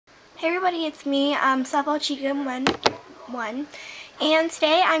Hey everybody, it's me, Softball Chica 1, and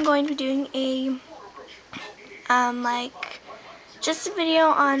today I'm going to be doing a, just a video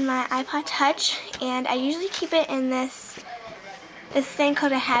on my iPod Touch, and I usually keep it in this thing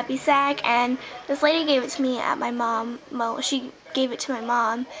called a happy sack, and this lady gave it to me at my mom, well, she gave it to my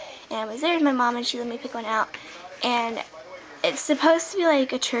mom, and I was there with my mom, and she let me pick one out, and it's supposed to be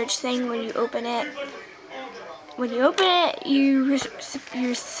like a church thing. When you open it, you're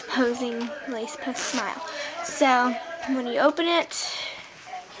supposedly supposed to smile. So when you open it,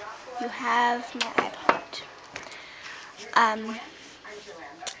 you have my iPod.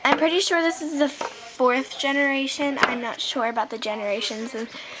 I'm pretty sure this is the 4th generation. I'm not sure about the generations,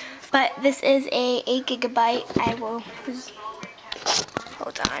 but this is a 8 gigabyte.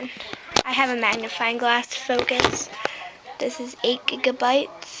 Hold on. I have a magnifying glass to focus. This is 8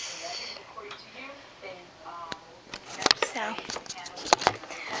 gigabytes. So,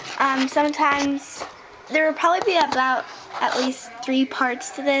 sometimes there will probably be about at least 3 parts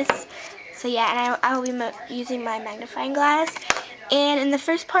to this. So yeah, and I will be using my magnifying glass. And in the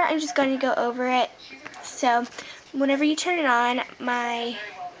first part, I'm just going to go over it. So, whenever you turn it on, my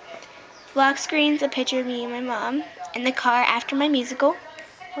lock screen's a picture of me and my mom in the car after my musical.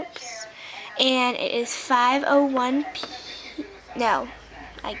 Oops. And it is 5:01 p.m. No,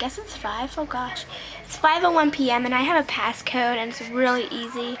 I guess it's 5. Oh gosh. It's 5:01 p.m. and I have a passcode, and it's really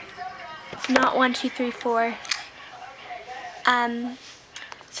easy. It's not 1, 2, 3, 4.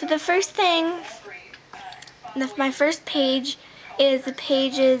 So the first thing, my first page is the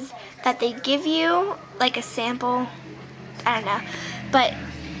pages that they give you, like a sample. I don't know, but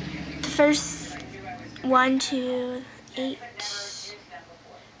the first 1, 2, 8,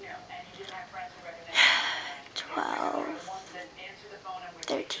 12,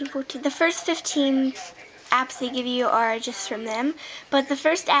 13, 14. The first 15 apps they give you are just from them. But the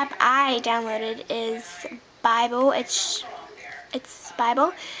first app I downloaded is Bible. It's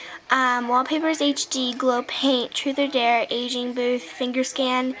Bible. Wallpapers HD, Glow Paint, Truth or Dare, Aging Booth, Finger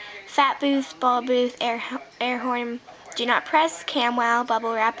Scan, Fat Booth, Ball Booth, Air Horn, Do Not Press, CamWow,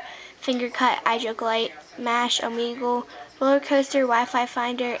 Bubble Wrap, Finger Cut, iJoke Light, Mash, Omegle, Roller Coaster, Wi-Fi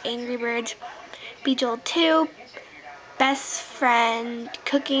Finder, Angry Birds, Bejeweled 2, Best Friend,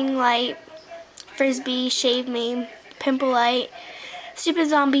 Cooking Light, Frisbee, Shave Me, Pimple Light, Stupid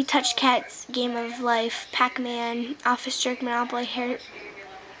Zombie, Touch Cats, Game of Life, Pac-Man, Office Jerk, Monopoly, Hair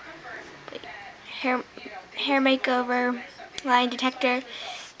Makeover, Line Detector,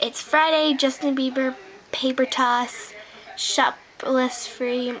 It's Friday, Justin Bieber, Paper Toss, Shoplift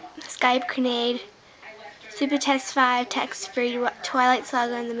Free, Skype Grenade, Super Test 5, Text Free, Twilight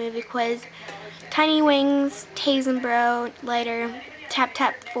Saga and the Movie Quiz, Tiny Wings, Tase and Bro, Lighter, Tap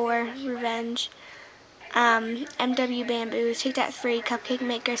Tap 4, Revenge, MW Bamboo, Take That Free, Cupcake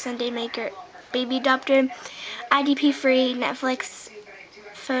Maker, Sunday Maker, Baby Adopter, IDP Free, Netflix,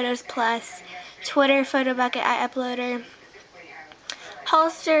 Photos Plus, Twitter, Photo Bucket, iUploader,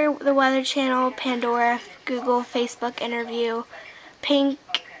 Hollister, The Weather Channel, Pandora, Google, Facebook Interview, Pink,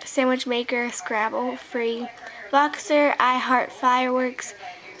 Sandwich Maker, Scrabble, Free, Voxer, iHeart, Fireworks,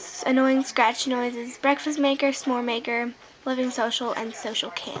 Annoying Scratch Noises, Breakfast Maker, S'more Maker, Living Social, and Social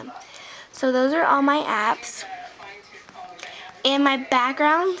Cam. So those are all my apps. And my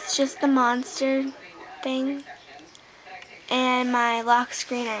background's just the monster thing. And my lock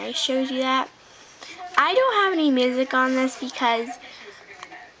screen, I already showed you that. I don't have any music on this because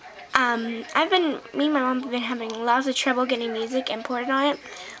me and my mom have been having lots of trouble getting music imported on it.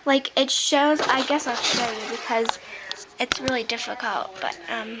 Like, it shows, I guess I'll show you because it's really difficult, but,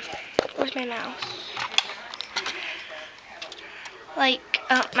 where's my mouse? Like,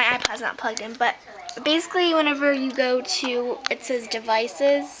 my iPod's not plugged in, but basically whenever you go to, it says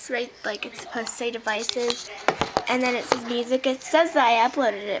devices, right? Like, it's supposed to say devices, and then it says music. It says that I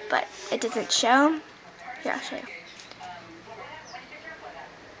uploaded it, but it doesn't show. Here, I'll show you.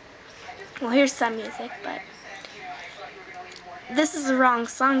 Well, here's some music, but this is the wrong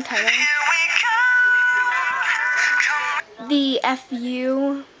song title. The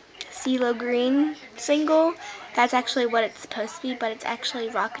FU CeeLo Green single, that's actually what it's supposed to be, but it's actually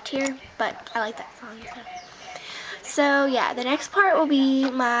Rocketeer, but I like that song. So yeah, the next part will be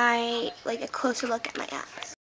a closer look at my apps.